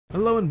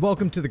Hello and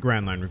welcome to the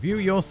Grand Line Review,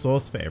 your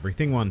source for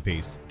everything One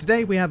Piece.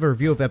 Today we have a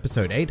review of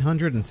episode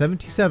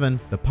 877,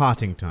 The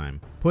Parting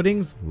Time,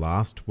 Pudding's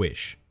Last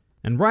Wish.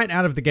 And right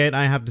out of the gate,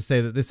 I have to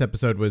say that this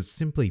episode was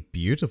simply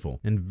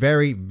beautiful and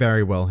very,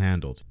 very well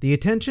handled. The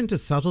attention to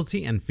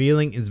subtlety and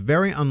feeling is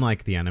very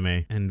unlike the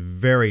anime and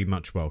very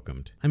much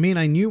welcomed. I mean,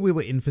 I knew we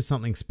were in for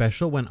something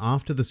special when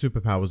after the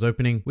superpowers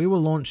opening, we were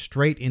launched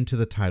straight into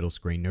the title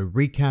screen. No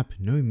recap,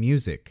 no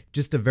music,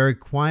 just a very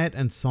quiet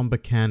and somber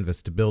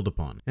canvas to build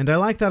upon. And I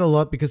like that a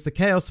lot because the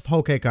chaos of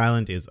Whole Cake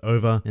Island is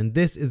over, and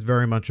this is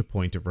very much a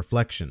point of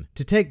reflection.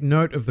 To take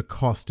note of the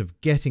cost of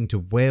getting to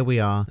where we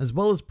are, as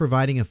well as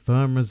providing a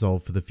firm resolve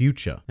for the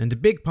future. And a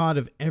big part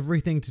of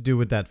everything to do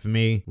with that for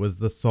me was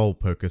the Soul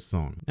POCUS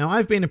song. Now,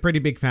 I've been a pretty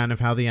big fan of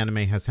how the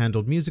anime has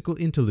handled musical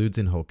interludes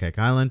in Whole Cake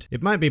Island.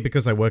 It might be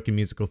because I work in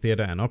musical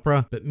theater and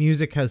opera, but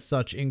music has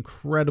such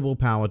incredible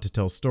power to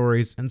tell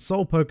stories, and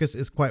Soul POCUS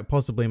is quite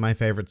possibly my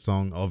favorite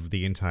song of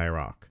the entire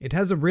arc. It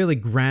has a really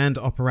grand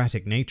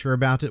operatic nature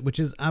about it, which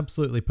is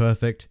absolutely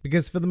perfect,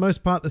 because for the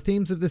most part, the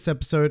themes of this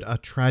episode are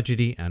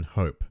tragedy and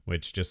hope,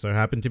 which just so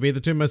happen to be the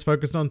two most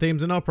focused on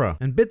themes in opera.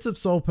 And bits of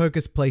Soul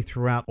POCUS play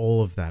throughout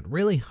all of that,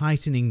 really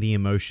heightening the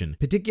emotion,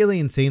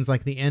 particularly in scenes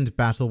like the end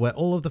battle where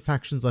all of the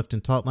factions left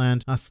in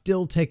Totland are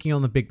still taking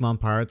on the Big Mom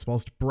pirates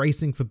whilst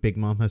bracing for Big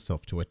Mom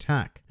herself to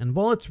attack. And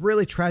while it's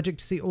really tragic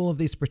to see all of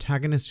these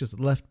protagonists just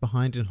left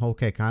behind in Whole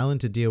Cake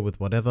Island to deal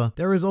with whatever,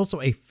 there is also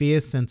a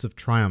fierce sense of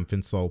triumph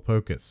in Soul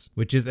POCUS,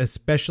 which is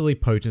especially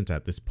potent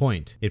at this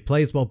point. It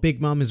plays while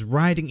Big Mom is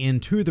riding in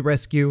to the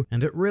rescue,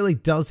 and it really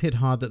does hit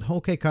hard that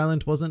Whole Cake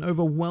Island was an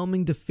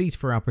overwhelming defeat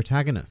for our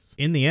protagonists.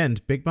 In the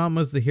end, Big Mom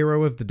was the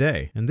hero of the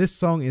day, and this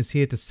song is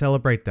here to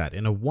celebrate that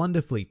in a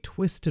wonderfully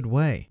twisted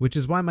way, which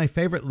is why my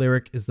favorite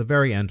lyric is the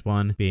very end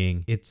one,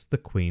 being, "It's the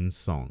Queen's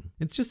song."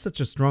 It's just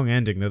such a strong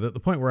ending that at the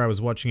point where I was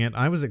watching it,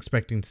 I was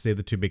expecting to see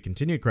the to be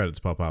continued credits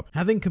pop up,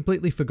 having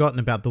completely forgotten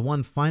about the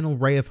one final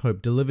ray of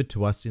hope delivered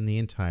to us in the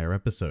entire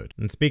episode.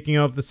 And speaking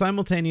of, the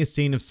simultaneous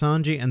scene of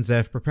Sanji and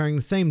Zeph preparing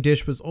the same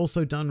dish was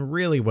also done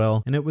really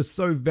well, and it was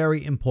so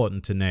very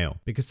important to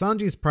nail, because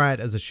Sanji's pride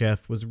as a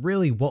chef was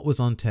really what was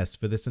on test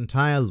for this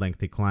entire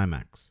lengthy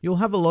climax. You'll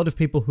have a lot of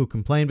people who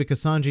complain because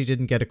Sanji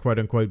didn't get a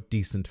quote-unquote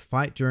decent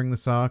fight during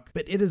this arc,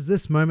 but it is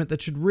this moment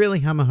that should really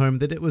hammer home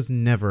that it was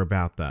never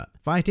about that.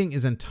 Fighting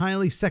is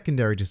entirely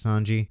secondary to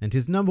Sanji, and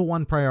his number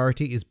one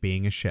priority is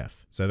being a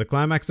chef. So the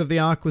climax of the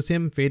arc was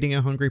him feeding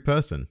a hungry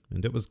person,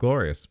 and it was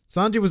glorious.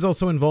 Sanji was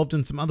also involved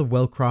in some other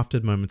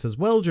well-crafted moments as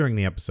well during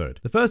the episode,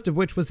 the first of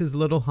which was his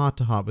little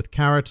heart-to-heart with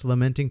Carrot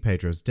lamenting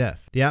Pedro's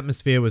death. The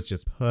atmosphere was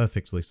just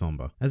perfectly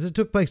somber, as it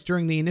took place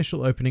during the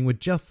initial opening with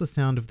just the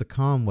sound of the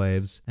calm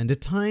waves and a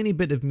tiny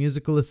bit of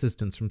musical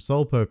assistance from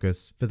Soul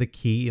POCUS for the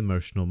key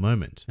emotional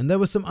moment. And there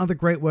was some other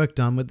great work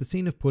done with the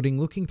scene of Pudding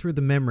looking through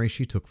the memory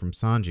she took from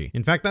Sanji.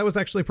 In fact, that was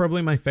actually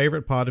probably my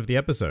favorite part of the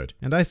episode,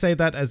 and I say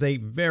that as a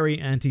very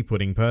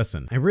anti-Pudding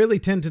person. I really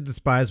tend to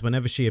despise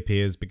whenever she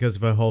appears because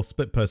of her whole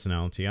split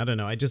personality. I don't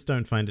know, I just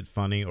don't find it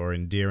funny or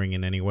endearing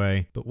in any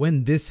way. But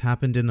when this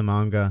happened in the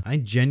manga, I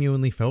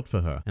genuinely felt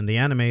for her, and the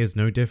anime is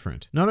no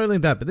different. Not only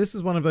that, but this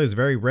is one of those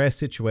very rare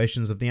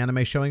situations of the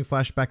anime showing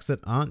flashbacks that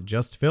aren't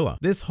just filler.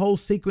 This whole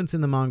sequence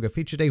in the manga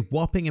featured a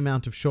whopping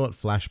amount of short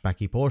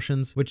flashbacky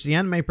portions, which the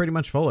anime pretty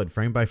much followed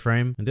frame by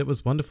frame, and it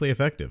was wonderfully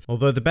effective.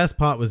 Although the best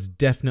part was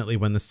definitely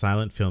when the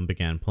silent film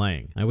began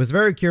playing. I was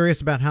very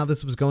curious about how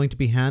this was going to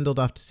be handled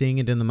after seeing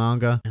it in the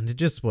manga, and it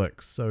just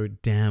works so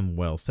damn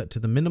well, set to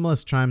the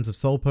minimalist chimes of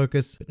Soul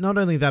POCUS. But not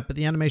only that, but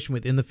the animation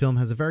within the film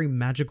has a very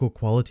magical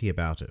quality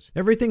about it.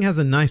 Everything has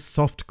a nice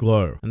soft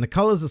glow, and the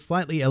colors are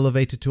slightly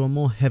elevated to a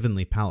more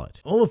heavenly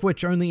palette, all of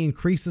which only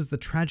increases the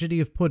tragedy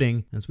of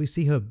Pudding as we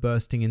see her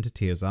bursting into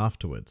tears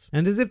afterwards.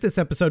 And as if this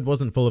episode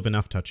wasn't full of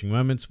enough touching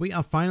moments, we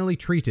are finally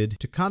treated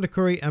to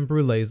Katakuri and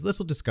Brulee's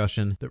little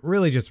discussion that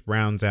really just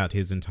rounds out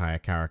his entire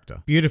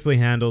character. Beautifully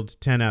handled,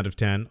 10 out of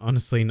 10.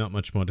 Honestly, not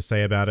much more to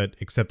say about it,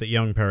 except that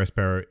young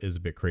Perospero is a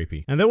bit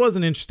creepy. And there was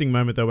an interesting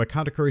moment though where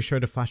Katakuri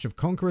showed a flash of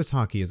Conqueror's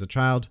Haki as a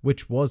child,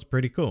 which was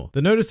pretty cool.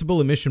 The noticeable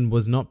omission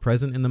was not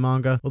present in the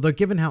manga, although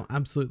given how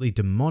absolutely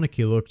demonic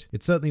he looked,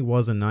 it certainly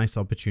was a nice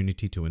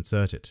opportunity to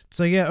insert it.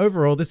 So yeah,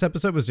 overall, this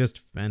episode was just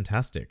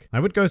fantastic. I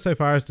would go so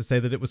far as to say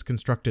that it was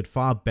constructed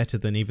far better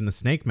than even the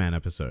Snake Man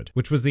episode,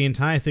 which was the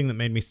entire thing that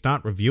made me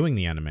start reviewing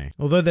the anime.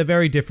 Although they're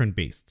very different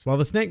beasts. While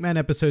the Snake Man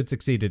episode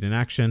succeeded in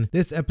action,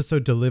 this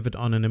episode delivered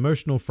on an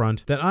emotional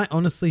front that I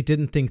honestly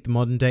didn't think the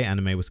modern day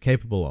anime was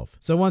capable of.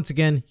 So once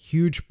again,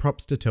 huge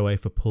props to Toei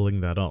for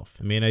pulling that off.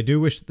 I mean, I do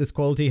wish that this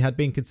quality had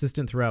been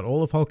consistent throughout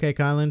all of Whole Cake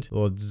Island,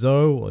 or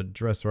Zoe, or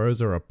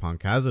Dressrosa, or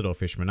Punk Hazard, or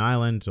Fishman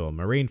Island, or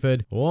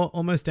Marineford, or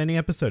almost any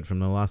episode from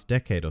the last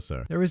decade or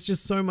so. There is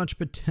just so much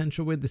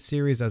potential with the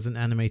series as an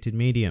animated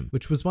medium, which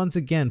which was once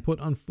again put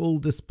on full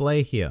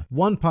display here.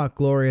 One part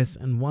glorious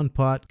and one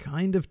part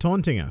kind of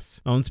taunting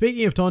us. Oh, and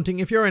speaking of taunting,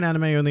 if you're an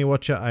anime only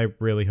watcher, I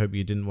really hope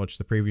you didn't watch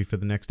the preview for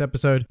the next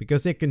episode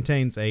because it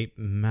contains a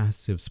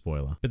massive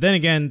spoiler. But then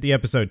again, the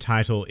episode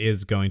title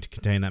is going to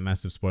contain that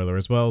massive spoiler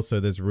as well, so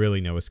there's really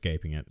no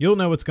escaping it. You'll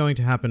know what's going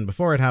to happen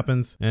before it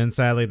happens, and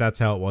sadly that's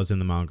how it was in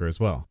the manga as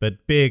well.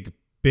 But big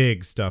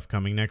stuff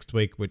coming next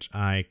week, which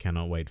I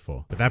cannot wait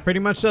for. But that pretty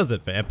much does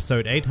it for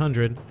episode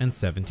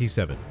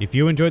 877. If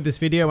you enjoyed this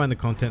video and the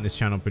content this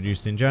channel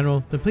produced in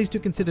general, then please do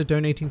consider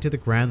donating to the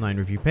Grand Line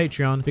Review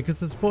Patreon, because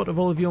the support of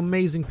all of you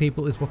amazing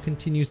people is what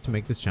continues to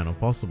make this channel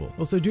possible.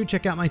 Also, do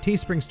check out my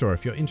Teespring store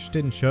if you're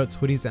interested in shirts,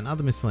 hoodies, and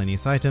other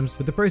miscellaneous items,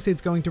 with the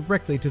proceeds going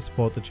directly to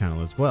support the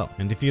channel as well.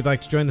 And if you'd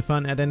like to join the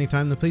fun at any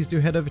time, then please do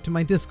head over to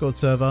my Discord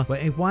server, where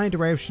a wide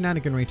array of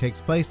shenaniganry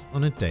takes place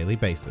on a daily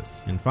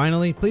basis. And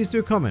finally, please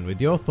do comment with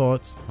your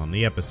thoughts on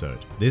the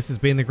episode. This has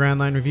been the Grand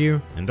Line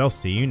Review, and I'll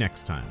see you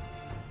next time.